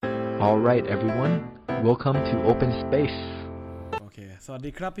Alright everyone, welcome to Open Space. โอเคสวัส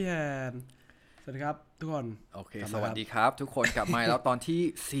ดีครับพี่แฮนสวัสดีครับทุกคนโอเคสวัสดีครับทุกคนกลับมาแล้วตอน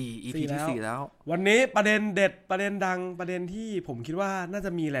ที่4 EP ที่4แล้ววันนี้ประเด็นเด็ดประเด็นดังประเด็นที่ผมคิดว่าน่าจ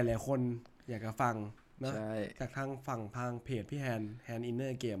ะมีหลายๆคนอยากจะฟังนะจากทางฝั่งทางเพจพี่แฮนอินเนอ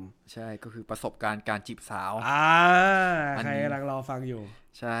ร์เกมใช่ก็คือประสบการณ์การจีบสาวใครกำลังรอฟังอยู่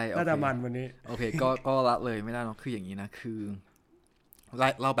ใช่น่าจะมันวันนี้โอเคก็ละเลยไม่ได้เนาะคืออย่างนี้นะคือ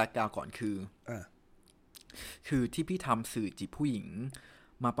เล่าแบ็คกราวด์ก่อนคือที่พี่ทำสื่อจีบผู้หญิง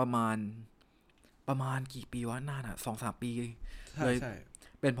มาประมาณกี่ปีวะนานอ่ะ 2-3 ปีเลย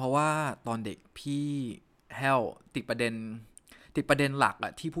เป็นเพราะว่าตอนเด็กพี่แฮลติดประเด็นหลักอ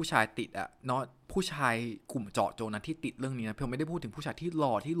ะที่ผู้ชายติดอะเนาะผู้ชายกลุ่มเจาะจงนะที่ติดเรื่องนี้นะพี่ไม่ได้พูดถึงผู้ชายที่ห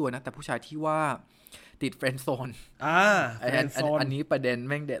ล่อที่รวยนะแต่ผู้ชายที่ว่าติดเฟรนด์โซนอันนี้ประเด็น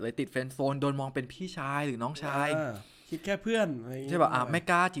แม่งเด็ดเลยติดเฟรนด์โซนโดนมองเป็นพี่ชายหรือน้องชายคิดแค่เพื่อนใช่ป่ะไม่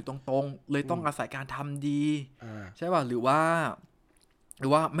กล้าจีบตรงๆเลยต้องอาศัยการทำดีใช่ป่ะหรือว่า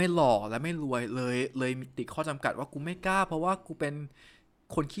ไม่หล่อและไม่รวยเลยมีติดข้อจำกัดว่ากูไม่กล้าเพราะว่ากูเป็น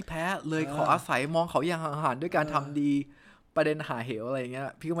คนขี้แพ้เลยขออาศัยมองเขาอย่างห่างๆด้วยการทำดีประเด็นหาเหวอะไรอย่างเงี้ย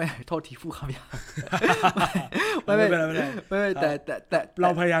พี่ก็ไม่โทษทีพูดคำหยาบไม่แต่เรา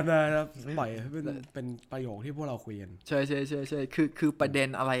พยายามจะปล่อยให้เป็นประโยคที่พวกเราคุยกันใช่คือประเด็น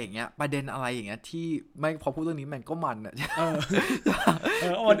อะไรอย่างเงี้ยที่ไม่พอพูดเรื่องนี้มันก็มันอ่ะ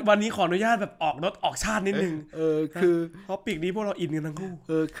วันนี้ขออนุญาตแบบออกรถออกชาตินิดนึงคือเพราะปีกนี้พวกเราอินกันทั้งคู่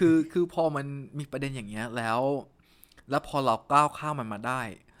คือพอมันมีประเด็นอย่างเงี้ยแล้วพอเราก้าวข้ามมันมาได้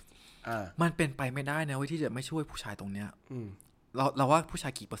มันเป็นไปไม่ได้นะที่จะไม่ช่วยผู้ชายตรงเนี้ยเราว่าผู้ชา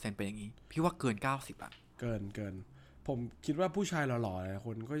ยกี่เปอร์เซ็นต์เป็นอย่างนี้พี่ว่าเกิน90อ่ะเกินผมคิดว่าผู้ชายหล่อๆหลายค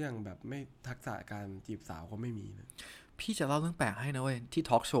นก็ยังแบบไม่ทักษะการจีบสาวก็ไม่มีนะพี่จะเล่าเรื่องแปลกให้นะเว้ยที่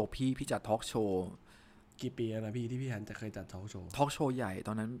ทอล์กโชว์พี่จัดทอล์กโชว์กี่ปีแล้วนะพี่ที่พี่ฮันจะเคยจัดทอล์กโชว์ใหญ่ต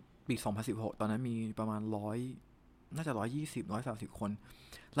อนนั้นปี2016ตอนนั้นมีประมาณ100น่าจะ120-130คน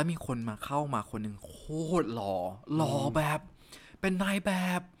แล้วมีคนเข้ามาคนนึงโคตรหล่อแบบเป็นนายแบ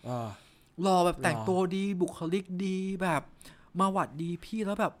บหล่อแบบแต่งตัวดีบุคลิกดีแบบมาหวัดดีพี่แ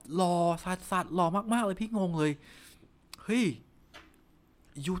ล้วแบบหล่อสัดหล่อมากๆเลยพี่งงเลยเฮ้ย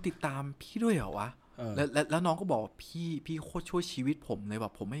ยูติดตามพี่ด้วยเหรอวะแล้วน้องก็บอกพี่โคตรช่วยชีวิตผมเลยแบ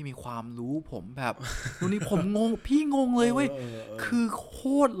บผมไม่มีความรู้ผมแบบตรงนี้ผมงงพี่งงเลยเว้ยคือโค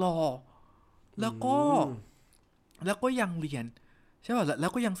ตรหล่อแล้วก็ยังเรียนใช่ป่ะแล้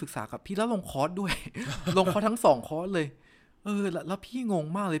วก็ยังศึกษากับพี่แล้วลงคอร์สด้วย ลงคอร์สทั้ง2คอร์สเลยแล้วพี่งง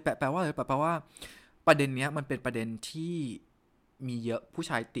มากเลยแปลว่าอะไรแปลว่าประเด็นเนี้ยมันเป็นประเด็นที่มีเยอะผู้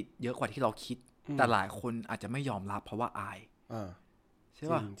ชายติดเยอะกว่าที่เราคิดแต่หลายคนอาจจะไม่ยอมรับเพราะว่าอายใช่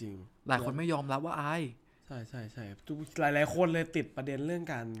ป่ะจริงหลายคนไม่ยอมรับว่าอายใช่หลายคนเลยติดประเด็นเรื่อง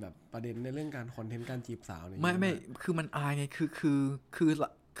การแบบประเด็นในเรื่องการคอนเทนต์การจีบสาวเนี่ยไม่คือมันอายไง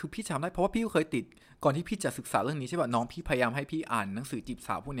คือพี่จำได้เพราะว่าพี่เคยติดก่อนที่พี่จะศึกษาเรื่องนี้ใช่ป่ะน้องพี่พยายามให้พี่อ่านหนังสือจีบส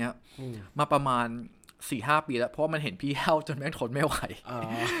าวพวกเนี้ยมาประมาณ4-5 ปีแล้วเพราะมันเห็นพี่แห้วจนแม่งทนไม่ไหว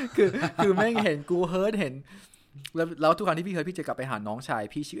คือแม่งเห็นกูเฮิร์ตเห็นแล้วทุกครั้งที่พี่จะกลับไปหาน้องชาย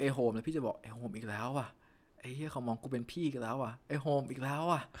พี่ชื่อไอโฮมแล้วพี่จะบอกไอโฮมอีกแล้วว่ะไอ้เหี้ยเขามองกูเป็นพี่อีกแล้วว่ะไอโฮมอีกแล้ว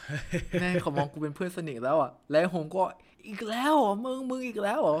ว่ะแม่งเขามองกูเป็นเพื่อนสนิทแล้วอ่ะแล้วไอโฮมก็อีกแล้วเหรอมึงอีกแ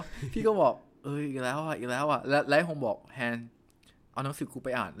ล้วเหรอพี่ก็บอกอีกแล้วอ่ะแล้วไอโฮมบอกแฮนเอาหนังสือกูไป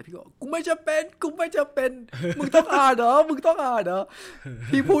อ่านแล้วพี่ก็กูไม่จะเป็นมึงต้องอ่านเหรอ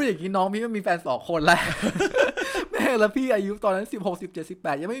พี่พูดอย่างนี้น้องพี่มันมีแฟน2 คนแล้วแม่แล้วพี่อายุตอนนั้น16 17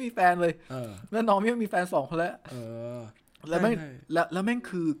 18ยังไม่มีแฟนเลยแล้วน้องพี่มันมีแฟน2 คนแล้วแล้วแม่ง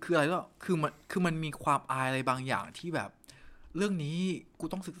คืออะไรก็คือมันมีความอายอะไรบางอย่างที่แบบเรื่องนี้กู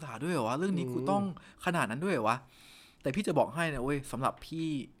ต้องศึกษาด้วยเหรอวะเรื่องนี้กูต้องขนาดนั้นด้วยเหรอวะแต่พี่จะบอกให้นะเว้ยสำหรับพี่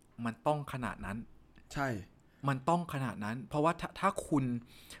มันต้องขนาดนั้นใช่มันต้องขนาดนั้นเพราะว่าถ้าคุณ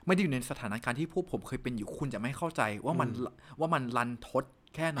ไม่ได้อยู่ในสถานการณ์ที่พวกผมเคยเป็นอยู่คุณจะไม่เข้าใจว่ามันรันทด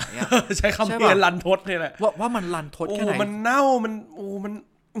แค่ไหนอ่ะ ใช้คำเปลี่ยนรันทดนี่แหละว่ามันรันทดแค่ไหนมันเน่า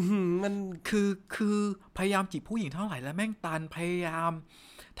มันคือพยายามจีบผู้หญิงเท่าไหร่แล้วแม่งตันพยายาม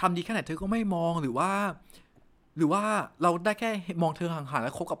ทำดีแค่ไหนเธอก็ไม่มองหรือว่าเราได้แค่มองเธอห่างๆแ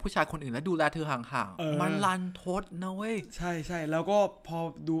ล้วคบกับผู้ชายคนอื่นแล้วดูแลเธอห่างๆมันรันทดนะเว้ยใช่แล้วก็พอ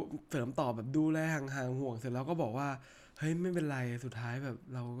ดูเสริมต่อแบบดูแลห่างๆห่วงเสร็จแล้วก็บอกว่าเฮ้ยไม่เป็นไรสุดท้ายแบบ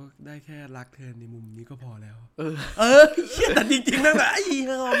เราก็ได้แค่รักเธอในมุมนี้ก็พอแล้วแต่จริงๆนั่นแหละไอ้เหี้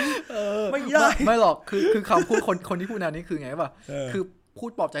ยไม่ได้ไม่หรอกคือคำพูดคนที่พูดแนวนี้คือไงป่ะคือพู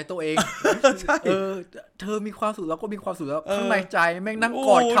ดปลอบใจตัวเองใช่เธอมีความสุขแล้วก็มีความสุขแล้วข้างในใจแม่งนั่งก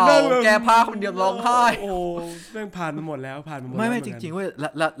อดเข่าแก้ผ้าคนเดียวร้องไห้แม่งผ่านมาหมดแล้วไม่จริงๆเว้ย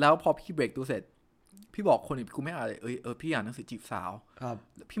แล้วพอพี่เบรกตัวเสร็จพี่บอกคนอื่นกูไม่อายเลยพี่อ่านหนังสือจีบสาวครับ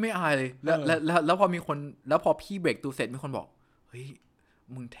พี่ไม่อายเลยแล้วพอมีคนแล้วพอพี่เบรกตัวเสร็จมีคนบอกเฮ้ย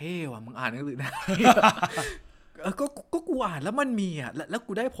มึงเท่ว่ะมึงอ่านหนังสือได้ ก็กูอ่านแล้วมันมีอ่ะแล้ว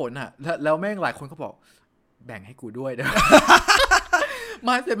กูได้ผลอ่ะแล้วแม่งหลายคนก็บอกแบ่งให้กูด้วยนะ ม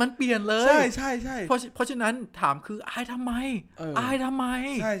าเสร็จมันเปลี่ยนเลยใช่เพราะฉะนั้นถามคืออายทำไมอายทำไม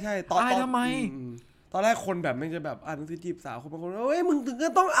ใช่อายทำไมตอนแรกคนแบบไม่จะแบบอ่านหนังสือจีบสาวคนบางคนเฮ้ยมึงถึงก็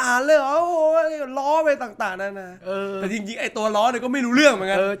ต้องอ่านเลยเหรอโอ้ยล้อไปต่างๆนั่นนะแต่จริงๆไอ้ตัวล้อเนี่ยก็ไม่รู้เรื่องเหมือน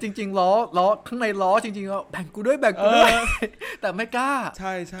กันจริงๆล้อข้างในล้อจริงๆแล้วแบ่งกูด้วยแต่ไม่กล้าใ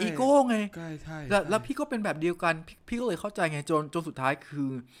ช่อีโก้ไงใช่แล้วพี่ก็เป็นแบบเดียวกันพี่ก็เลยเข้าใจไงจนสุดท้าย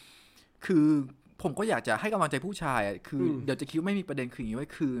คือผมก็อยากจะให้กำลังใจผู้ชายคือเดี๋ยวจะคิดว่าไม่มีประเด็นคืออย่างนี้ไว้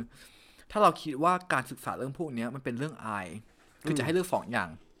คือถ้าเราคิดว่าการศึกษาเรื่องพวกนี้มันเป็นเรื่องอายคือจะให้เลือก2 อย่าง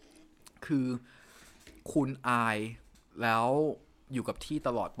คือคุณอายแล้วอยู่กับที่ต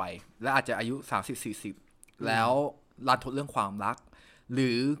ลอดไปและอาจจะอายุ30-40แล้วรันทดเรื่องความรักหรื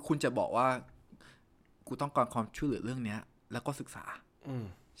อคุณจะบอกว่ากูต้องการความช่วยเหลือเรื่องนี้แล้วก็ศึกษา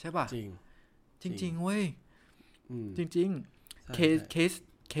ใช่ป่ะจริงเว้ยจริงเค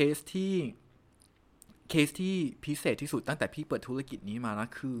สที่พิเศษที่สุดตั้งแต่พี่เปิดธุรกิจนี้มานะ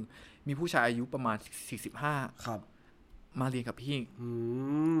คือมีผู้ชายอายุประมาณ45ครับมาเรียนกับพี่45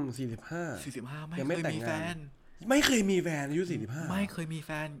ไม่เคยมีแฟนไม่เคยมีแฟนอายุ45ไม่เคยมีแ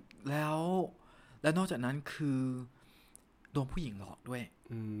ฟนแล้วนอกจากนั้นคือโดนผู้หญิงหลอกด้วย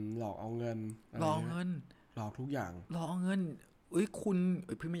หลอกเอาเงินหลอกเงินหลอกทุกอย่างหลอกเงินคุณ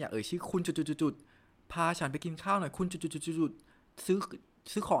พี่ไม่อยากชื่อคุณจุดพาฉันไปกินข้าวหน่อยคุณจุด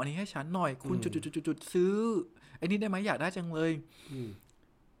ซื้อของอันนี้ให้ฉันหน่อยคุณจุดซื้อไอ้นี่ได้ไหมอยากได้จังเลย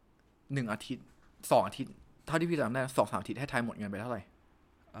1 อาทิตย์2 อาทิตย์เท่าที่พี่จำได้ 2-3 อาทิตย์ให้ทายหมดเงินไปเท่าไหร่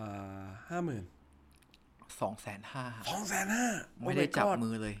50,000 250,000ไม่ได้จับมื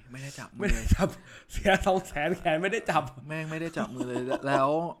อเลยไม่ได้จับเสีย 200,000 แขนไม่ได้จับแม่งไม่ได้จับมือเลยแล้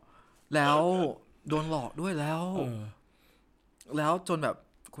วโดนหลอกด้วยแล้วจนแบบ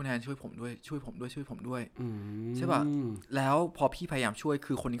คุณแอนช่วยผมด้วยใช่ป่ะแล้วพอพี่พยายามช่วย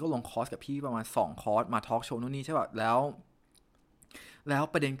คือคนนี้ก็ลงคอร์สกับพี่ประมาณ2 คอร์สมาทอล์กโชว์นู่นนี่ใช่ป่ะแล้ว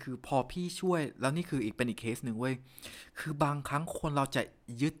ประเด็นคือพอพี่ช่วยแล้วนี่คือเป็นอีกเคสหนึ่งเว้ยคือบางครั้งคนเราจะ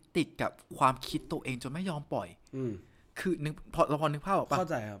ยึดติดกับความคิดตัวเองจนไม่ยอมปล่อยคือพอนึกภาพออกปะเข้า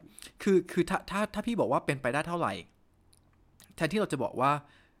ใจครับคือถ้าพี่บอกว่าเป็นไปได้เท่าไหร่แทนที่เราจะบอกว่า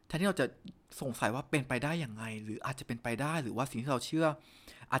แทนที่เราจะสงสัยว่าเป็นไปได้อย่างไงหรืออาจจะเป็นไปได้หรือว่าสิ่งที่เราเชื่อ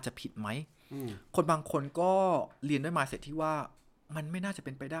อาจจะผิดไหมคนบางคนก็เรียนด้วย mindset ที่ว่ามันไม่น่าจะเ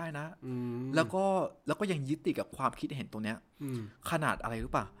ป็นไปได้นะแล้วก็ยังยึดติดกับความคิดเห็นตรงเนี้ยขนาดอะไร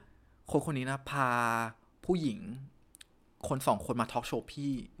รู้ป่ะคนนี้นะพาผู้หญิงคน2 คนมาทอล์กโชว์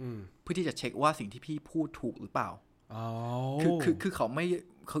พี่เพื่อที่จะเช็คว่าสิ่งที่พี่พูดถูกหรือเปล่าคือเขาไม่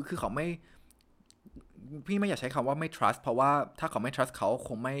พี่ไม่อยากใช้คำว่าไม่ trust เพราะว่าถ้าเขาไม่ trust เขาค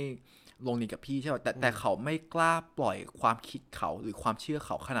งไม่ลงนี่กับพี่ใช่ป่ะแต่เขาไม่กล้าปล่อยความคิดเขาหรือความเชื่อเข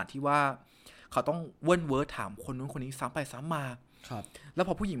าขนาดที่ว่าเขาต้องเวิ้นเวิร์ดถามคนนู้นคนนี้ซ้ำไปซ้ำมาแล้วพ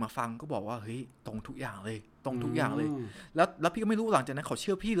อผู้หญิงมาฟังก็บอกว่าเฮ้ยตรงทุกอย่างเลยแล้วพี่ก็ไม่รู้หลังจากนั้นเขาเ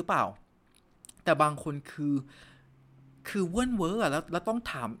ชื่อพี่หรือเปล่าแต่บางคนคือเวิ้นเวิร์ดอะแล้วต้อง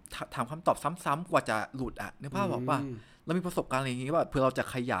ถามคำตอบซ้ำๆกว่าจะหลุดอะนึกภาพบอกป่ะเรามีประสบการณ์อะไรอย่างงี้ป่ะเพื่อเราจะ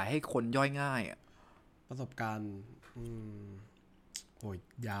ขยายให้คนย่อยง่ายอะประสบการณ์โอ้ย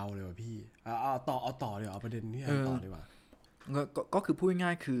ยาวเลยว่ะพี่เอาต่อเดี๋ยวเอาประเด็นนี้ต่อดีกว่าก็คือพูดง่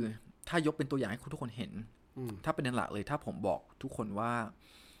ายๆคือถ้ายกเป็นตัวอย่างให้ทุกคนเห็นถ้าเป็นหลักเลยถ้าผมบอกทุกคนว่า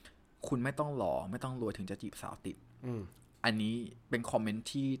คุณไม่ต้องหล่อไม่ต้องรวยถึงจะจีบสาวติดอันนี้เป็นคอมเมนต์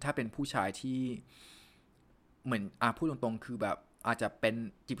ที่ถ้าเป็นผู้ชายที่เหมือนพูดตรงๆคือแบบอาจจะเป็น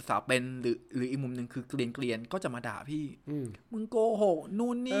จีบสาวเป็นหรืออีกมุมนึงคือเกลียนก็จะมาด่าพี่มึงโกหก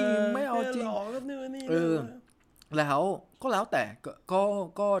นู่นนี่ไม่เอาจริงแล้วก็แล้วแต่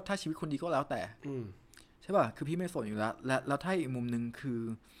ก็ถ้าชีวิตคนดีก็แล้วแต่ใช่ป่ะคือพี่ไม่สนอยู่แล้วถ้าอีกมุมนึงคือ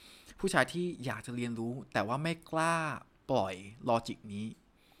ผู้ชายที่อยากจะเรียนรู้แต่ว่าไม่กล้าปล่อยลอจิกนี้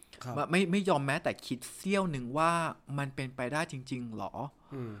ไม่ยอมแม้แต่คิดเสี้ยวหนึ่งว่ามันเป็นไปได้จริงๆหรอ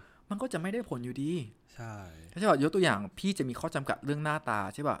มันก็จะไม่ได้ผลอยู่ดีใช่ป่ะยกตัวอย่างพี่จะมีข้อจำกัดเรื่องหน้าตา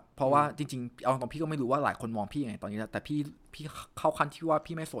ใช่ป่ะเพราะว่าจริงๆเอาตรงพี่ก็ไม่รู้ว่าหลายคนมองพี่ยังไงตอนนี้แล้วแต่พี่เข้าขั้นที่ว่า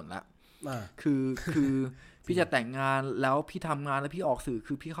พี่ไม่สนละคือพี่จะแต่งงานแล้วพี่ทำงานแล้วพี่ออกสื่อ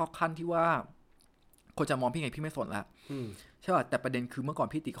คือพี่เข้าขั้นที่ว่าคนจะมองพี่ไงพี่ไม่สนละใช่ป่ะแต่ประเด็นคือเมื่อก่อน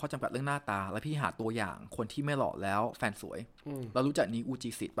พี่ติดข้อจำกัดเรื่องหน้าตาแล้วพี่หาตัวอย่างคนที่ไม่หล่อแล้วแฟนสวยเรารู้จักนี้อูจิ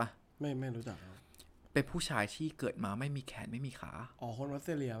สิทธิ์ป่ะไม่รู้จักเป็นผู้ชายที่เกิดมาไม่มีแขนไม่มีขาคนออสเต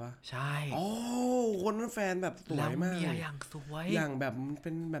รเลียป่ะใช่คนนั้นแฟนแบบสวยมากเลยอย่างสวยอย่างแบบเป็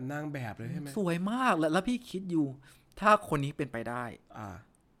นแบบนางแบบเลยใช่ไหมสวยมากแล้วพี่คิดอยู่ถ้าคนนี้เป็นไปได้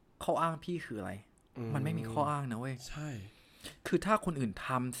ข้ออ้างพี่คืออะไรมันไม่มีข้ออ้างนะเว้ยใช่คือถ้าคนอื่นท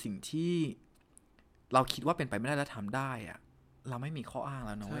ำสิ่งที่เราคิดว่าเป็นไปไม่ได้แล้วทำได้อะ เราไม่มีข้ออ้างแ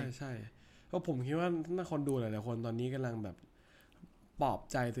ล้วนะเว้ยใช่เพราะผมคิดว่าถ้าคนดูหลายๆคนตอนนี้กำลังแบบปลอบ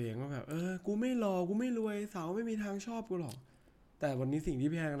ใจตัวเองว่าแบบกูไม่หล่อกูไม่รวยสาวไม่มีทางชอบกูหรอกแต่วันนี้สิ่งที่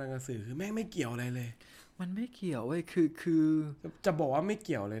พี่แฮงกำลังจะสื่อคือแม่งไม่เกี่ยวอะไรเลยมันไม่เกี่ยวเว้ยคือจะบอกว่าไม่เ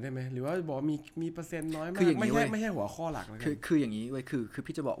กี่ยวเลยได้ไหมหรือว่าบอกว่ามีเปอร์เซ็นต์น้อยมากไม่ใช่หัวข้อหลักแล้วกันคืออย่างนี้เว้ยคือ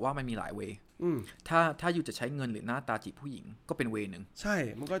พี่จะบอกว่ามันมีหลายเวย์ถ้าอยู่จะใช้เงินหรือหน้าตาจีบผู้หญิงก็เป็นเวย์นึงใช่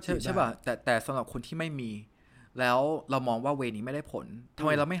มันก็ใช่ป่ะแต่สำหรับคนที่ไม่มีแล้วเรามองว่าเวย์นี้ไม่ได้ผลทำไ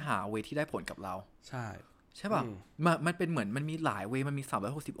มเราไม่หาเวย์ที่ได้ผลกับเราใช่ป่ะมันเป็นเหมือนมันมีหลายเวย์มันมี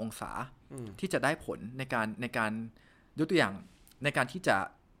360องศาที่จะได้ผลในการยกตัวอย่างในการที่จะ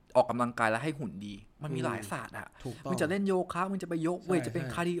ออกกำลังกายแล้วให้หุ่นดีมันมีหลายศาสตร์อ่ะมึงจะเล่นโยคะมึงจะไปยกเวทจะเป็น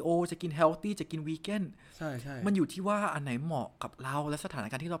คาร์ดิโอจะกินเฮลตี้จะกินวีแกนใช่มันอยู่ที่ว่าอันไหนเหมาะกับเราและสถาน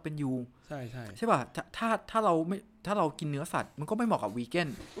การณ์ที่เราเป็นอยู่ใช่ป่ะถ้าเรากินเนื้อสัตว์มันก็ไม่เหมาะกับวีแกน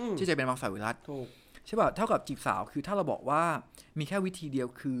ที่จะเป็นมังสวิรัติใช่ป่ะเท่ากับจีบสาวคือถ้าเราบอกว่ามีแค่วิธีเดียว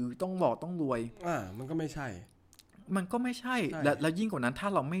คือต้องหล่อต้องรวยมันก็ไม่ใช่แล้วยิ่งกว่านั้นถ้า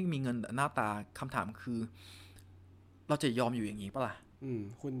เราไม่มีเงินหน้าตาคำถามคือเราจะยอมอยู่อย่างนี้ป่ะล่ะ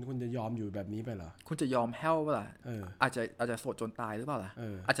คุณจะยอมอยู่แบบนี้ไปเหรอคุณจะยอมแห้วป่ะล่ะอาจจะโสดจนตายหรือเปล่าล่ะ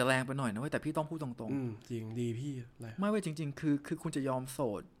อาจจะแรงไปหน่อยนะเว้ยแต่พี่ต้องพูดตรงๆจริงดีพี่ไม่เว้ยจริงๆคือคุณจะยอมโส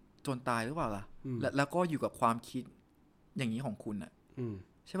ดจนตายหรือเปล่าล่ะแล้วก็อยู่กับความคิดอย่างนี้ของคุณอ่ะ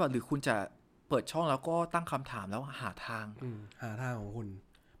ใช่ป่ะหรือคุณจะเปิดช่องแล้วก็ตั้งคำถามแล้วหาทางของคุณ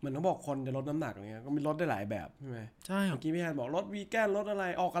เหมือนเขาบอกคนจะลดน้ำหนักอะไรเงี้ยก็มีลดได้หลายแบบใช่ไหมใช่เมื่อกี้พี่แฮนบอกลดวีแกนลดอะไร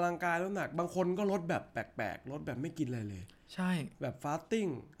ออกกำลังกายลดน้ำหนักบางคนก็ลดแบบแปลกๆลดแบบไม่กินอะไรเลยใช่แบบฟาสติ้ง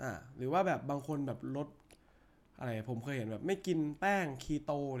หรือว่าแบบบางคนแบบลดอะไรผมเคยเห็นแบบไม่กินแป้งคีโ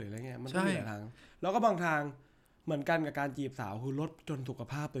ตหรืออะไรเงี้ยมันก็มีหลายทางแล้วก็บางทางเหมือนกันกับการจีบสาวคือลดจนสุข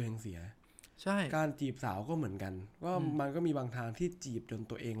ภาพตัวเองเสียใช่การจีบสาวก็เหมือนกันว่ามันก็มีบางทางที่จีบจน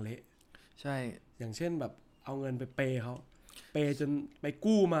ตัวเองเละใช่อย่างเช่นแบบเอาเงินไปเปย์เขาเปย์จนไป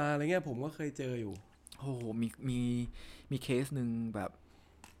กู้มาอะไรเงี้ยผมก็เคยเจออยู่โอ้โหมีเคสนึงแบบ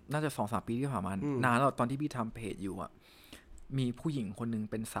น่าจะ 2-3 ปีที่ผ่านมานานแล้วตอนที่พี่ทำเพจอยู่อ่ะมีผู้หญิงคนนึง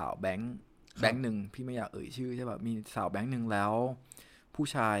เป็นสาวแบงค์หนึ่งพี่ไม่อยากเอ่ยชื่อใช่ป่ะมีสาวแบงค์นึงแล้วผู้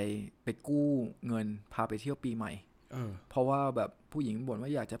ชายไปกู้เงินพาไปเที่ยวปีใหม่เพราะว่าแบบผู้หญิงบ่นว่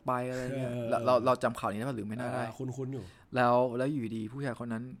าอยากจะไปอะไรเงี้ยเราจำข่าวนี้ได้ป่ะหรือไม่น่าได้คุ้นๆอยู่แล้วอยู่ดีผู้ชายคน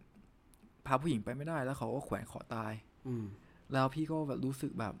นั้นพาผู้หญิงไปไม่ได้แล้วเขาก็แขวนคอตายแล้วพี่ก็แบบรู้สึ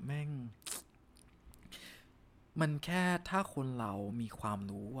กแบบแม่งมันแค่ถ้าคนเรามีความ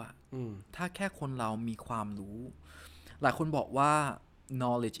รู้ถ้าแค่คนเรามีความรู้หลายคนบอกว่า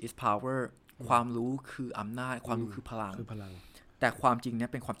knowledge is power ความรู้คืออำนาจความรู้คือพลังแต่ความจริงเนี่ย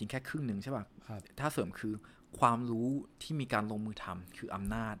เป็นความจริงแค่ครึ่งหนึ่งใช่ป่ะถ้าเสริมคือความรู้ที่มีการลงมือทำคืออ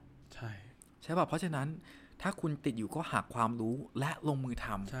ำนาจใช่ป่ะเพราะฉะนั้นถ้าคุณติดอยู่ก็หาความรู้และลงมือท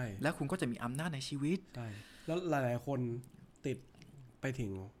ำและคุณก็จะมีอำนาจในชีวิตใช่แล้วหลายๆคนติดไปถึ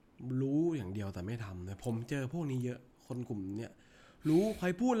งรู้อย่างเดียวแต่ไม่ทำเนี่ยผมเจอพวกนี้เยอะคนกลุ่มเนี้ยรู้ใคร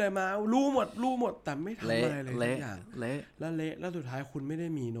พูดอะไรมารู้หมดแต่ไม่ทำอะไรเลยทุกอย่างแล้วสุดท้ายคุณไม่ได้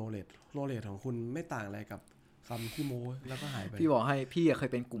มีknowledgeของคุณไม่ต่างอะไรกับคำขี้โม้แล้วก็หายไปพี่บอกให้พี่เคย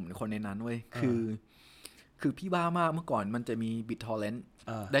เป็นกลุ่มคนในนั้นเว้ยคือพี่บ้ามากเมื่อก่อนมันจะมี BitTorrent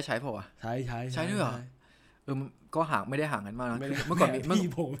ได้ใช้ป่าววะใช้ด้วยเหรอก็ห่างไม่ได้ห่างกันมากนะเมื่อก่อนพี่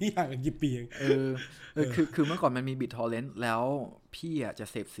ผมพี่ห่างกันกี่ปีเองคือเมื่อก่อนมันมี BitTorrent แล้วพี่จะ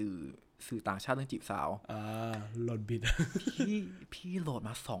เสพสื่อต่างชาติเรื่องจีบสาวโหลดบิดพี่โหลดม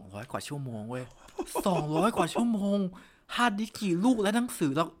า200 กว่าชั่วโมงเว้ย200 กว่าชั่วโมงฮาร์ดดิสก์กี่ลูกและหนังสื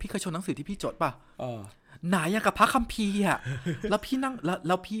อแล้วพี่เคยโชว์หนังสือที่พี่จดป่ะหนาอย่างกับพระคัมภีร์อ่ะแล้วพี่นั่งแ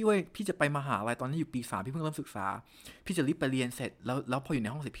ล้วพี่เว้ยพี่จะไปมหาลัยตอนนั้นอยู่ปี 3พี่เพิ่งเริ่มศึกษาพี่จะรีบไปเรียนเสร็จแล้วพออยู่ใน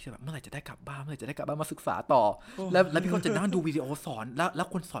ห้องเสร็จพี่จะแบบเมื่อไหร่จะได้กลับบ้านมาศึกษาต่อแล้วพี่ก็จะนั่งดูวิดีโอสอนแล้ว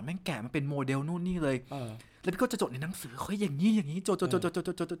คนสอนแม่งแก่มันเป็นโมเดลนู่นนี่เลยแล้วพี่ก็จะจดในหนังสือเฮ้ยอย่างนี้จด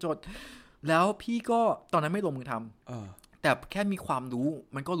แล้วพี่ก็ตอนนั้นไม่ลงมือทำแต่แค่มีความรู้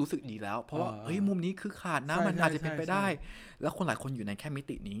มันก็รู้สึกดีแล้วเพราะว่าเฮ้ยมุมนี้คือขาดนะมันอาจจะเป็นไปได้แล้วคนหลายคนอยู่ในแค่มิ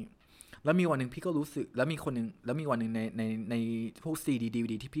ตินี้แล้วมีวันนึงพี่ก็รู้สึกแล้วมีวันนึงในพวก CD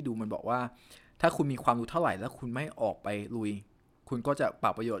DVD ที่พี่ดูมันบอกว่าถ้าคุณมีความรู้เท่าไหร่แล้วคุณไม่ออกไปลุยคุณก็จะเปล่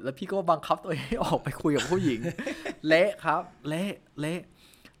าประโยชน์แล้วพี่ก็บังคับตัวเองให้ออกไปคุยกับผู้หญิง เละครับเละ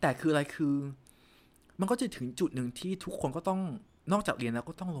แต่คืออะไรคือมันก็จะถึงจุดนึงที่ทุกคนก็ต้องนอกจากเรียนแล้ว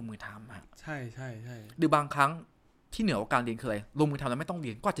ก็ต้องลงมือทำอะใช่หรือบางครั้งที่เหนือกว่าการเรียนคืออะไรลงมือทำแล้วไม่ต้องเรี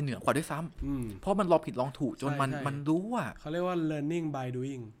ยนก็อาจจะเหนือกว่าด้วยซ้ำเพราะมันลองผิดลองถูกจนมันรู้อ่ะเขาเรียกว่า learning by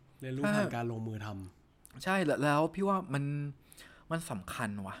doing เรียนรู้ผ่านการลงมือทำใช่แล้วพี่ว่ามันสำคัญ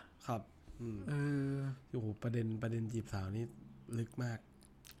ว่ะครับโอ้โหประเด็นจีบสาวนี่ลึกมาก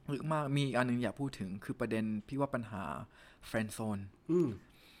มีอีกอันนึงอยากพูดถึงคือประเด็นพี่ว่าปัญหา friend zone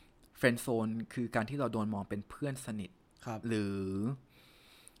คือการที่เราโดนมองเป็นเพื่อนสนิท ครับ ห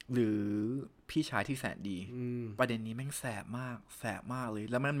รือพี่ชายที่แสนดีประเด็นนี้แม่งแสบมากเลย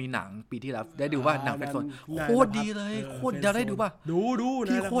แล้วมันมีหนังปีที่แล้วได้ดูว่าหนังเป็นส่วนโคตรดีเลยโคตรเดี๋ยวได้ดูป่ะดู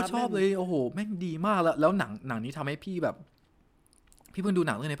พี่โคตรชอบเลยโอ้โหแม่งดีมากแล้วหนังนี้ทำให้พี่แบบพี่เพิ่งดูห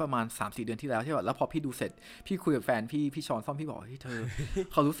นังเรื่องนี้ประมาณ 3-4 เดือนที่แล้วใช่ป่ะแล้วพอพี่ดูเสร็จพี่คุยกับแฟนพี่ชอนซ่อมพี่บอกเฮ้ยเธอ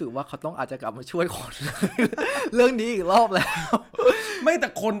เขารู้สึกว่าเขาต้องอาจจะกลับมาช่วยคน เรื่องนี้อีกรอบแล้ว ไม่แต่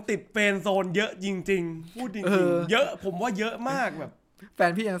คนติดเฟรนด์โซนเยอะจริงๆพูดจริงๆเยอะผมว่าเยอะมากแบบแฟ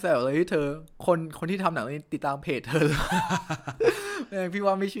นพี่ยังแซวเลยเธอคนที่ทำหนังนี้ติดตามเพจเธอ พี่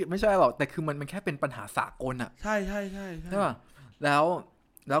ว่าไม่ใช่หรอกแต่คือมันแค่เป็นปัญหาสากลอะใช่ป่ะแ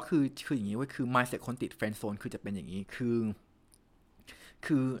ล้วคืออย่างนี้เว้ยคือ mindset คนติดเฟรนด์โซนคือจะเป็นอย่างนี้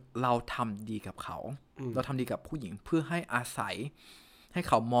คือเราทำดีกับเขาเราทำดีกับผู้หญิงเพื่อให้อาศัยให้เ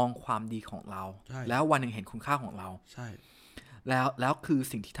ขามองความดีของเราแล้ววันหนึ่งเห็นคุณค่าของเราใช่แล้วคือ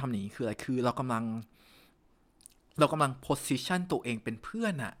สิ่งที่ทำอย่างนี้คืออะไรคือเรากำลัง position ตัวเองเป็นเพื่อ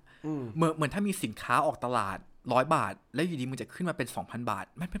นอะเหมือนถ้ามีสินค้าออกตลาด100 บาทแล้วอยู่ดีมันจะขึ้นมาเป็น 2,000 บาท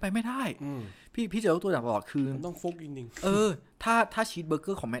มันเป็นไปไม่ได้พี่เจอตัวอย่างตลอดคือต้องฟุกจริงๆถ้าชีสเบอร์เก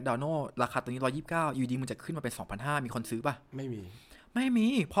อร์ของแมคโดนัลด์ราคาตอนนี้129อยู่ดีมันจะขึ้นมาเป็น 2,500 มีคนซื้อป่ะไม่มี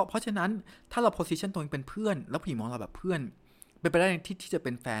เพราะฉะนั้นถ้าเรา position ตัวเองเป็นเพื่อนแล้วผู้หญิงมองเราแบบเพื่อนเป็นไปได้ที่จะเ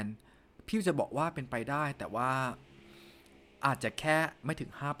ป็นแฟนพี่จะบอกว่าเป็นไปได้แต่ว่าอาจจะแค่ไม่ถึง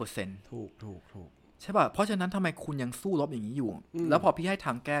 5% ถูกใช่ป่ะเพราะฉะนั้นทำไมคุณยังสู้รบอย่างนี้อยู่แล้วพอพี่ให้ท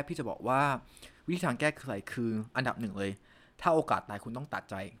างแก้พี่จะบอกว่าวิธีทางแก้คืออะไรคืออันดับหนึ่งเลยถ้าโอกาสตายคุณต้องตัด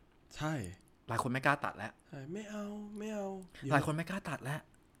ใจใช่หลายคนไม่กล้าตัดแล้วไม่เอาหลายคนไม่กล้าตัดแล้ว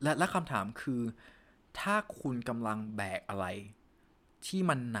และคำถามคือถ้าคุณกำลังแบกอะไรที่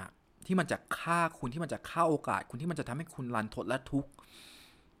มันหนักที่มันจะฆ่าคุณที่มันจะฆ่าโอกาสคุณที่มันจะทำให้คุณรันทดและทุกข์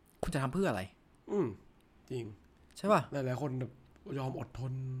คุณจะทำเพื่ออะไรจริงใช่ป่ะหลายคนแบบยอมอดท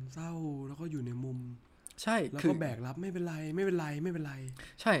นเศร้าแล้วก็อยู่ในมุมใช่แล้วก็แบกรับไม่เป็นไร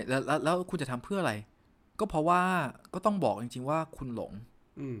ใช่แล้วคุณจะทำเพื่ออะไรก็เพราะว่าก็ต้องบอกจริงๆว่าคุณหลง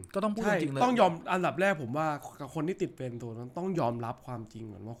ก็ต้องพูดจริงๆเลยต้องยอมอันดับแรกผมว่าคนที่ติดเป็นตัวนั้นต้องยอมรับความจริง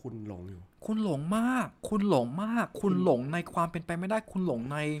ก่อนว่าคุณหลงอยู่คุณหลงมากคุณหลงในความเป็นไปไม่ได้คุณหลง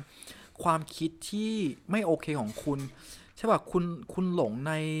ในความคิดที่ไม่โอเคของคุณใช่ป่ะคุณหลง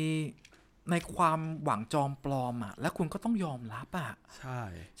ในความหวังจอมปลอมอ่ะแล้วคุณก็ต้องยอมรับอ่ะใ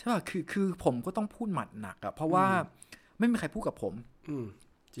ช่ป่ะคือผมก็ต้องพูดหมัดหนักอ่ะเพราะว่าไม่มีใครพูดกับผม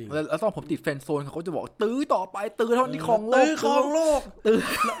จริงแล้วตอนผมติดเฟรนด์โซนเขาจะบอกตื้อต่อไปตื้อเท่านี้ของโลกตื้อ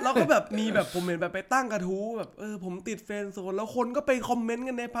แล้วก็แบบมีแบบผมเห็นแบบไปตั้งกระทู้แบบผมติดเฟรนด์โซนแล้วคนก็ไปคอมเมนต์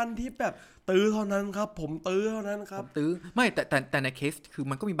กันในพันทิปแบบตื้อเท่านั้นครับผมตื้อเท่านั้นครับตื้อไม่แต่ในเคสคือ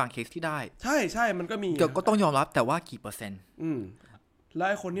มันก็มีบางเคสที่ได้ใช่มันก็มีก็ต้องยอมรับแต่ว่ากี่เปอร์เซ็นต์แล้ว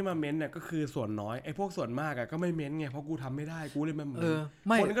ไอ้คนที่มาเม้นเนี่ยก็คือส่วนน้อยไอ้พวกส่วนมากก็ไม่เม้นไงเพราะกูทำไม่ได้กูเลยไ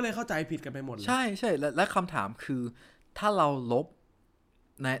ม่คนก็เลยเข้าใจผิดกันไปหมดใช่และคำถามคือถ้าเราลบ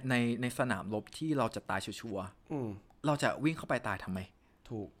ในสนามรบที่เราจะตายชัวร์เราจะวิ่งเข้าไปตายทำไม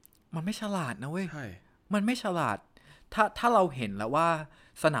ถูกมันไม่ฉลาดนะเว้ยใช่มันไม่ฉลาดถ้าเราเห็นแล้วว่า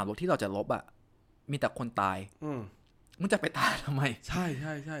สนามรบที่เราจะรบอ่ะมีแต่คนตายมันจะไปตายทำไมใช่ใ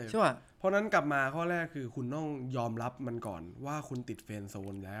ช่ป่ะเพราะนั้นกลับมาข้อแรกคือคุณต้องยอมรับมันก่อนว่าคุณติดเฟรนด์โซ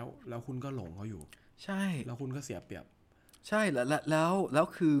นแล้วคุณก็หลงเขาอยู่ใช่แล้วคุณก็เสียเปรียบใช่แล้ว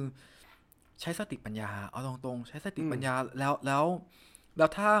คือใช้สติปัญญาเอาตรงๆใช้สติปัญญาแล้ว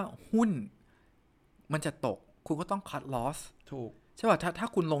ถ้าหุ้นมันจะตกคุณก็ต้องคัทลอสถูกใช่ป่ะถ้า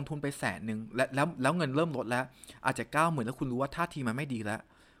คุณลงทุนไป100,000แล้วเงินเริ่มลดแล้วอาจจะ 90,000 แล้วคุณรู้ว่าท่าทีมันไม่ดีแล้ว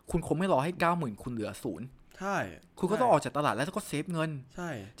คุณคงไม่รอให้ 90,000 คุณเหลือ0ใช่คุณก็ต้องออกจากตลาดแล้วก็เซฟเงินใ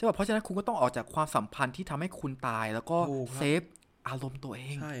ช่ป่ะเพราะฉะนั้นคุณก็ต้องออกจากความสัมพันธ์ที่ทำให้คุณตายแล้วก็เซฟอารมณ์ตัวเอ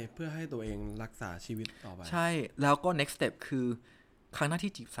งใช่เพื่อให้ตัวเองรักษาชีวิตต่อไปใช่แล้วก็ next step คือครั้งหน้า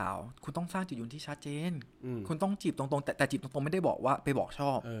ที่จีบสาวคุณต้องสร้างจุดยืนที่ชัดเจนคุณต้องจีบตรงๆแต่จีบตรงๆไม่ได้บอกว่าไปบอกช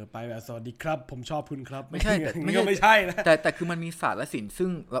อบไปแบบสวัสดีครับผมชอบคุณครับไม่ใช่ไม่ใช่นะแต่คือมันมีศาสตร์และศิลป์ซึ่ง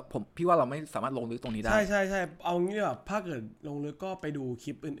พี่ว่าเราไม่สามารถลงลึกตรงนี้ได้ใช่เอางี้แบบถ้าเกิดลงลึกก็ไปดูค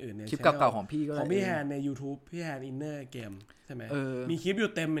ลิปอื่นๆในคลิปเก่าๆของพี่ก็ของพี่แฮนใน YouTube พี่แฮนอินเนอร์เกมใช่ไหมมีคลิปอ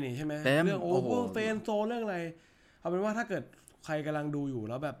ยู่เต็มเลยนี่ใช่ไหมเรื่องโอเวอร์เฟนโซเรื่องอะไรเอาเป็นว่าถ้าเกิดใครกำลังดูอยู่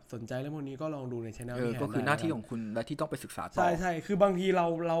แล้วแบบสนใจเรื่องพวกนี้ก็ลองดูใน channel พี่แฮนก็คือหน้าที่ของคุณและที่ต้องไปศึกษาต่อใช่คือบางที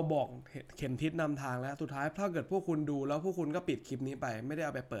เราบอกเข็มทิศนำทางแล้วสุดท้ายถ้าเกิดพวกคุณดูแล้วพวกคุณก็ปิดคลิปนี้ไปไม่ได้เอ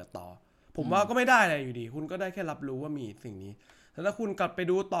าไปเปิดต่อผมว่าก็ไม่ได้อะไรอยู่ดีคุณก็ได้แค่รับรู้ว่ามีสิ่งนี้แต่ถ้าคุณกลับไป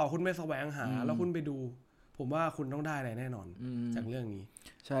ดูต่อคุณไปแสวงหาแล้วคุณไปดูผมว่าคุณต้องได้อะไรแน่นอนจากเรื่องนี้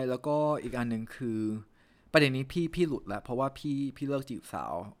ใช่แล้วก็อีกอันนึงคือ ประเด็นนี้พี่หลุดแล้วเพราะว่าพี่เลิกจีบสา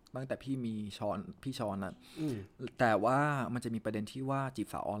วตั้งแต่พี่มีพี่ช้อนนะแต่ว่ามันจะมีประเด็นที่ว่าจีบ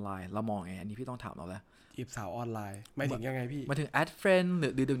สาวออนไลน์เรามองไงอันนี้พี่ต้องถามเราแล้วจีบสาวออนไลน์หมายถึงยังไงพี่หมายถึงแอดเฟรนด์ห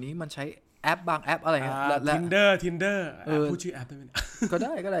รือเดี๋ยวนี้มันใช้แอปบางแอปอะไรเงี้ยTinder พูดชื่อแอปได้ไหมก็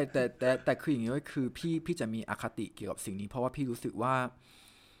ได้แต่คืออย่างนี้ว่าคือพี่จะมีอคติเกี่ยวกับสิ่งนี้เพราะว่าพี่รู้สึกว่า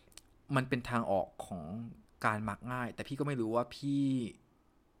มันเป็นทางออกของการมักง่ายแต่พี่ก็ไม่รู้ว่าพี่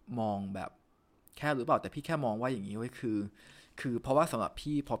มองแบบแค่หรือเปล่าแต่พี่แค่มองว่าอย่างนี้ไว้คือเพราะว่าสำหรับ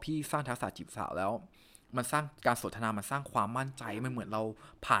พี่พอพี่สร้างทักษะจีบสาวแล้วมันสร้างการสนทนามันสร้างความมั่นใจมันเหมือนเรา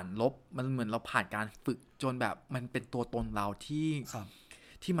ผ่านมันเหมือนเราผ่านการฝึกจนแบบมันเป็นตัวตนเรา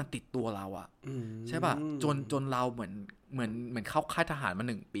ที่มันติดตัวเราอ่ะใช่ป่ะจนเราเหมือนเข้าค่ายทหารมา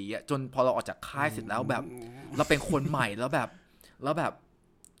1 ปีอ่ะจนพอเราออกจากค่ายเสร็จแล้วแบบเราเป็นคนใหม่แล้วแบบ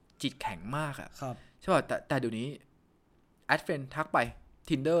จิตแข็งมากอ่ะใช่ป่ะแต่เดี๋ยวนี้แอดเฟรนด์ทักไป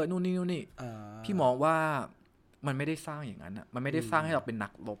Tinder นู่นนี่พี่มองว่ามันไม่ได้สร้างอย่างนั้นอ่ะมันไม่ได้สร้างให้เราเป็นนั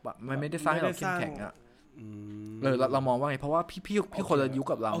กรบอ่ะมันไม่ได้สร้างให้เราเข้มแข็งอ่ะเรามองว่าไงเพราะว่าพี่คนละยุค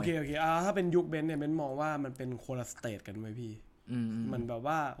กับเราโอเคถ้าเป็นยุคเบนเนี่ยเบนมองว่ามันเป็นคนละสเตจกันไหมพี่มันแบบ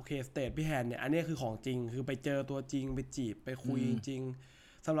ว่าโอเคสเตจพี่แฮนเนี่ยอันนี้คือของจริงคือไปเจอตัวจริงไปจีบไปคุยจริง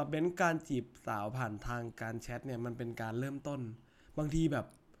สำหรับเบนการจีบสาวผ่านทางการแชทเนี่ยมันเป็นการเริ่มต้นบางทีแบบ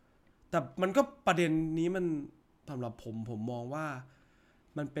แต่มันก็ประเด็นนี้มันสำหรับผมมองว่า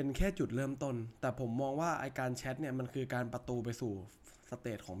มันเป็นแค่จุดเริ่มต้นแต่ผมมองว่าไอการแชทเนี่ยมันคือการประตูไปสู่สเต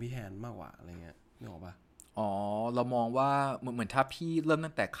จของพี่แฮนมากกว่าอะไรเงี้ยนึกออกปะเรามองว่าเหมือนถ้าพี่เริ่ม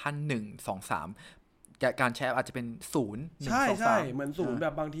ตั้งแต่ขั้น1 2 3การแชร์อาจจะเป็น0 1 2 3ใช่เหมือน0แบ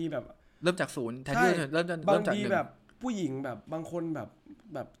บบางทีแบบเริ่มจาก0แทนที่เริ่มจากบางทีแบบผู้หญิงแบบบางคนแ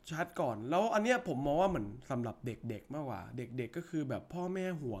บบแชทก่อนแล้วอันเนี้ยผมมองว่าเหมือนสำหรับเด็กๆมากกว่าเด็กๆก็คือแบบพ่อแม่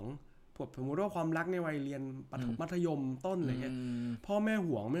หวงสมมติว่าความรักในวัยเรียนมัธยมต้นอะไรเงี้ยพ่อแม่ห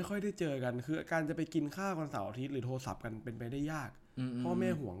วงไม่ค่อยได้เจอกันคือการจะไปกินข้าวกันเสาร์อาทิตย์หรือโทรศัพท์กันเป็นไปได้ยากพ่อแม่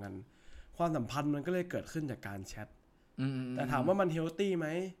หวงกันความสัมพันธ์มันก็เลยเกิดขึ้นจากการแชทแต่ถามว่ามันเฮลตี้ไหม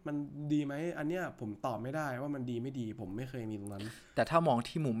มันดีไหมอันเนี้ยผมตอบไม่ได้ว่ามันดีไม่ดีผมไม่เคยมีตรงนั้นแต่ถ้ามอง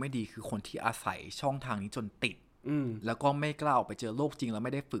ที่มุมไม่ดีคือคนที่อาศัยช่องทางนี้จนติดแล้วก็ไม่กล้าออกไปเจอโลกจริงแล้วไ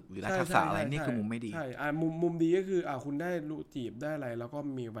ม่ได้ฝึกหรือทักษะอะไรนี่คือมุมไม่ดีใช่มุมดีก็คือคุณได้รู้จีบได้อะไรแล้วก็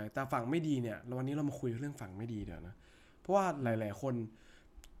มีไปแต่ฝั่งไม่ดีเนี่ยวันนี้เรามาคุยเรื่องฝั่งไม่ดีเดี๋ยวนะเพราะว่าหลายๆคน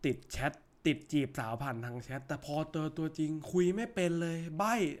ติดแชทติดจีบสาวผ่านทางแชทแต่พอเจอตัวจริงคุยไม่เป็นเลยใ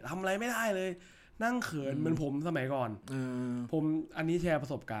บ้ทำอะไรไม่ได้เลยนั่งเขินเหมือนผมสมัยก่อนผมอันนี้แชร์ปร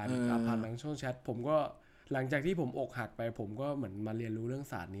ะสบการณ์ผ่านทางช่องแชทผมก็หลังจากที่ผมอกหักไปผมก็เหมือนมาเรียนรู้เรื่อง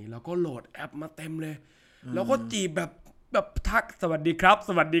ศาสตร์นี้แล้วก็โหลดแอปมาเต็มเลยแล้วก็จีบแบบทักสวัสดีครับ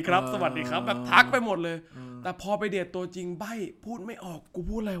สวัสดีครับสวัสดีครับแบบทักไปหมดเลยแต่พอไปเดทตัวจริงใบ้พูดไม่ออกกู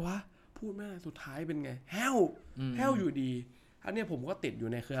พูดอะไรวะพูดไม่ได้สุดท้ายเป็นไงแห้วอยู่ดีอันนี้ผมก็ติดอยู่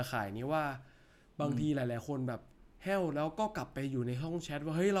ในเครือข่ายนี้ว่าบางทีหลายๆคนแบบแห้วแล้วก็กลับไปอยู่ในห้องแชท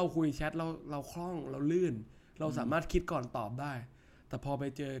ว่าเฮ้ยเราคุยแชทเราคล่องเราลื่นเราสามารถคิดก่อนตอบได้แต่พอไป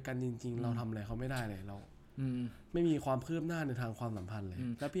เจอกันจริงๆเราทำอะไรเขาไม่ได้เลยเราไม่มีความคืบหน้าในทางความสัมพันธ์เลย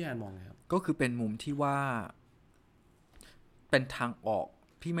แล้วพี่แอนมองไงครับก็คือเป็นมุมที่ว่าเป็นทางออก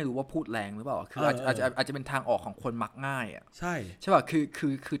พี่ไม่รู้ว่าพูดแรงหรือเปล่าคืออาจจะเป็นทางออกของคนมักง่ายอ่ะใช่ป่ะ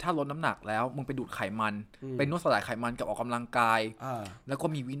คือถ้าลดน้ำหนักแล้วมึงไปดูดไขมันไปนวดสลายไขมันกับออกกำลังกายแล้วก็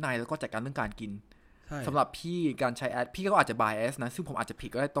มีวินัยแล้วก็จัดการเรื่องการกินสำหรับพี่การใช้แอดพี่ก็อาจจะ bias นะซึ่งผมอาจจะผิด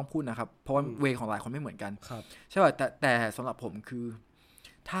ก็ได้ต้องพูดนะครับเพราะว่าเวของหลายคนไม่เหมือนกันใช่ป่ะแต่สำหรับผมคือ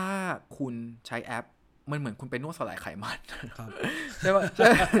ถ้าคุณใช้แอปมันเหมือนคุณไปนวดสลายไขมันใช่ป่ะ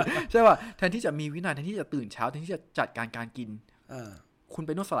ใช่ป่ะแทนที่จะมีวินัยแทนที่จะตื่นเช้าแทนที่จะจัดการกินคุณไป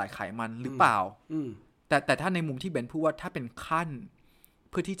นวดสลายไขมันหรือเปล่าแต่ถ้าในมุมที่เบนพูดว่าถ้าเป็นขั้น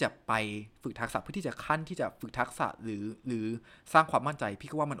เพื่อที่จะไปฝึกทักษะเพื่อที่จะขั้นที่จะฝึกทักษะหรือสร้างความมั่นใจพี่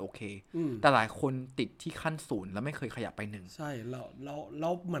ก็ว่ามันโอเคแต่หลายคนติดที่ขั้น0แล้วไม่เคยขยับไป1ใช่แล้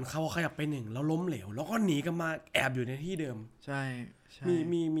วเหมือนเขาขยับไป1แล้วล้มเหลวแล้วก็หนีกันมาแอบอยู่ในที่เดิมใช่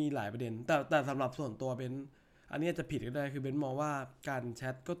มีหลายประเด็นแต่สำหรับส่วนตัวเบนอันนี้จะผิดก็ได้คือเบนมองว่าการแช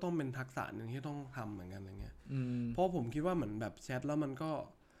ทก็ต้องเป็นทักษะหนึ่งที่ต้องทำเหมือนกันอะไรเงี้ยเพราะผมคิดว่าเหมือนแบบแชทแล้วมัน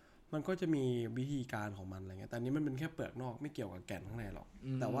ก็จะมีวิธีการของมันอะไรเงี้ยแต่นี้มันเป็นแค่เปลือกนอกไม่เกี่ยวกับแก่นข้างในหรอก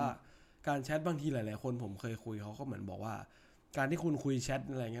แต่ว่าการแชทบางทีหลายๆคนผมเคยคุยเขาก็เหมือนบอกว่าการที่คุณคุยแชท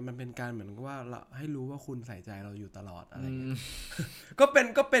อะไรเงี้ยมันเป็นการเหมือนว่าให้รู้ว่าคุณใส่ใจเราอยู่ตลอดอะไรเงี้ยก็เ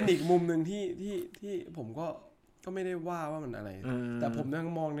ป็นอีกมุมนึงที่ผมก็ไม่ได้ว่ามันอะไรแต่ผมยัง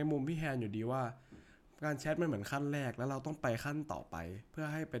มองในมุมพี่แฮนอยู่ดีว่าการแชทมันเหมือนขั้นแรกแล้วเราต้องไปขั้นต่อไปเพื่อ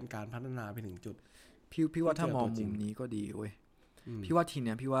ให้เป็นการพัฒนาไปถึงจุดพี่ว่าถ้ามองมุมนี้ก็ดีเว้ยพี่ว่าทีเ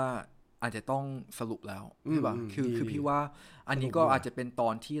นี้ยพี่ว่า อาจจะต้องสรุปแล้วใช่ป่ะคือพี่ว่าอันนี้ก็อาจจะเป็นตอ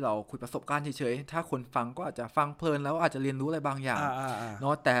นที่เราคุยประสบการณ์เฉยๆถ้าคนฟังก็อาจจะฟังเพลินแล้วอาจจะเรียนรู้อะไรบางอย่างเนา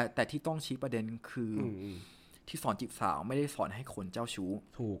ะแต่ที่ต้องชี้ประเด็นคือที่สอนจีบสาวไม่ได้สอนให้คนเจ้าชู้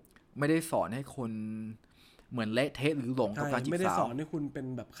ถูกไม่ได้สอนให้คนเหมือนเละเทะหรือหลงกับการจีบสาวไม่ได้สอนให้คุณเป็น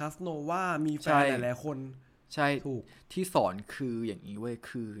แบบคาสโนวามีแฟนหลายๆคนใช่ถูกที่สอนคืออย่างนี้เว้ย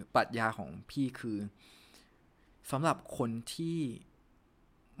คือปรัชญาของพี่คือสำหรับคนที่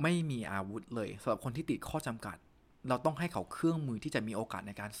ไม่มีอาวุธเลยสำหรับคนที่ติดข้อจำกัดเราต้องให้เขาเครื่องมือที่จะมีโอกาสใ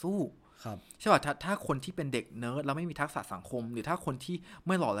นการสู้ใช่ป่ะถ้าคนที่เป็นเด็กเนิร์ดแล้วไม่มีทักษะสังคมหรือถ้าคนที่ไ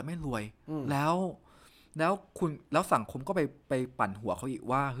ม่หล่อและไม่รวยแล้วสังคมก็ไปปั่นหัวเขาอีก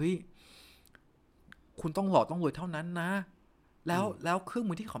ว่าเฮ้ยคุณต้องหล่อต้องรวยเท่านั้นนะแล้วเครื่อง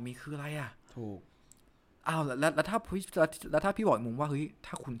มือที่เขามีคืออะไรอ่ะถูกแล้วถ้าพี่บอกมุมว่าเฮ้ย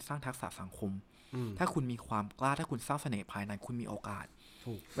ถ้าคุณสร้างทักษะสังคมถ้าคุณมีความกล้าถ้าคุณสร้างเสน่ห์ภายในคุณมีโอกาส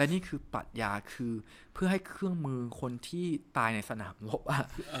และนี่คือปรัชญาคือเพื่อให้เครื่องมือคนที่ตายในสนามรบ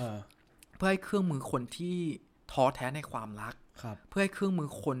เพื่อให้เครื่องมือคนที่ท้อแท้ในความรักเพื่อให้เครื่องมือ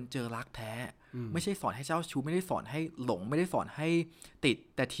คนเจอรักแท้ไม่ใช่สอนให้เจ้าชู้ไม่ได้สอนให้หลงไม่ได้สอนให้ติด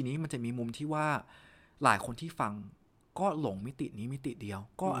แต่ทีนี้มันจะมีมุมที่ว่าหลายคนที่ฟังก็หลงมิตินี้มิติเดียว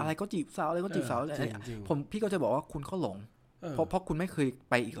ก็อะไรก็จีบสาวอะไรก็จีบสาวพี่ก็จะบอกว่าคุณก็หลงเพราะคุณไม่เคย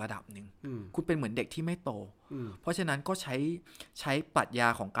ไปอีกระดับหนึ่งคุณเป็นเหมือนเด็กที่ไม่โตเพราะฉะนั้นก็ใช้ปรัชญา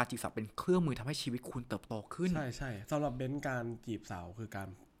ของการจีบสาวเป็นเครื่องมือทำให้ชีวิตคุณเติบโตขึ้นใช่สำหรับเบนการจีบสาวคือการ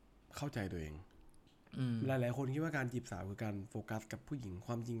เข้าใจตัวเองหลายๆคนคิดว่าการจีบสาวคือการโฟกัสกับผู้หญิงค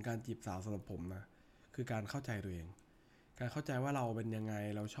วามจริงการจีบสาวสำหรับผมนะคือการเข้าใจตัวเองการเข้าใจว่าเราเป็นยังไง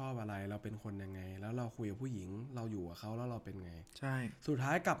เราชอบอะไรเราเป็นคนยังไงแล้วเราคุยกับผู้หญิงเราอยู่กับเขาแล้วเราเป็นไงใช่สุดท้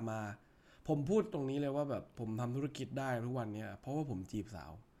ายกลับมาผมพูดตรงนี้เลยว่าแบบผมทำธุรกิจได้ทุกวันนี้เพราะว่าผมจีบสา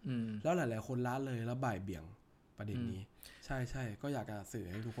วแล้วหลายๆคนละเลยแล้วบ่ายเบี่ยงประเด็นนี้ใช่ก็อยากจะสื่อ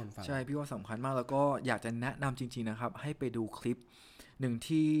ให้ทุกคนฟังใช่พี่ว่าสำคัญมากแล้วก็อยากจะแนะนำจริงๆนะครับให้ไปดูคลิปหนึ่ง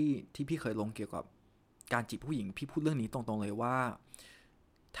ที่พี่เคยลงเกี่ยวกับการจีบผู้หญิงพี่พูดเรื่องนี้ตรงๆเลยว่า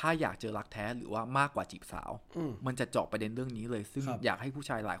ถ้าอยากเจอรักแท้หรือว่ามากกว่าจีบสาวมันจะเจาะประเด็นเรื่องนี้เลยซึ่งอยากให้ผู้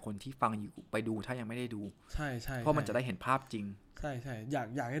ชายหลายคนที่ฟังอยู่ไปดูถ้ายังไม่ได้ดูใช่เพราะมันจะได้เห็นภาพจริงใช่อ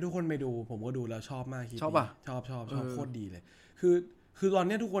ยากให้ทุกคนไปดูผมก็ดูแล้วชอบมากชอบป่ะชอบโคตรดีเลยคือตอน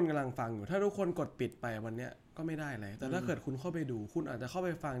นี้ทุกคนกำลังฟังอยู่ถ้าทุกคนกดปิดไปวันนี้ก็ไม่ได้เลยแต่ถ้าเกิดคุณเข้าไปดูคุณอาจจะเข้าไป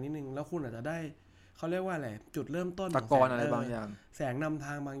ฟังนิดนึงแล้วคุณอาจจะได้เขาเรียกว่าอะไรจุดเริ่มต้นตะกอนอะไรบางอย่างแสงนำท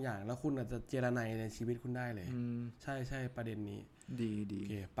างบางอย่างแล้วคุณอาจจะเจรไนในชีวิตคุณได้เลยใช่ประเด็นนี้ดีโอ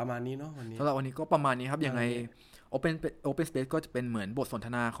เคประมาณนี้เนาะวันนี้สำหรับวันนี้ก็ประมาณนี้ครับยังไง Open Space ก็จะเป็นเหมือนบทสนท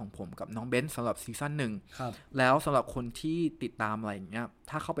นาของผมกับน้องเบนซ์สำหรับซีซั่น1แล้วสำหรับคนที่ติดตามอะไรอย่างเงี้ย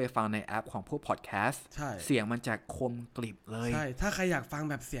ถ้าเข้าไปฟังในแอปของพวกพอดแคสต์เสียงมันจะคมกริบเลยใช่ถ้าใครอยากฟัง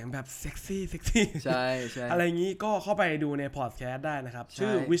แบบเสียงแบบเซ็กซี่ใช่อะไรงี้ก็เข้าไปดูในพอดแคสต์ได้นะครับชื่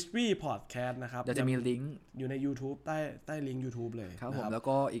อ Whispery Podcast นะครับจะมีลิงก์อยู่ใน YouTube ใต้ลิงก์ YouTube เลยครับผมแล้ว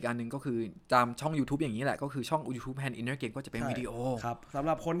ก็อีกอันนึงก็คือตามช่อง YouTube อย่างนี้แหละก็คือช่อง YouTube Hand Inner Game ก็จะเป็นวิดีโอครับสำห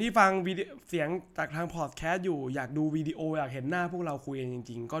รับคนที่ฟังเสียงจากทางพอดแคสต์อยู่อยากดูวิดีโออยากเห็นหน้าพวกเราคุยกันจ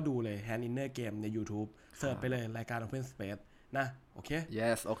ริงๆก็ดูเลย Hand Inner Game ใน YouTube เสิร์ชไปเลยรายการ Open Space นะโอเค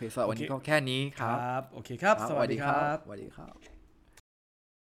yes โอเคสำหรับวันนี้ก็แค่นี้ครับโอเคครับสวัสดีครับสวัสดีครับ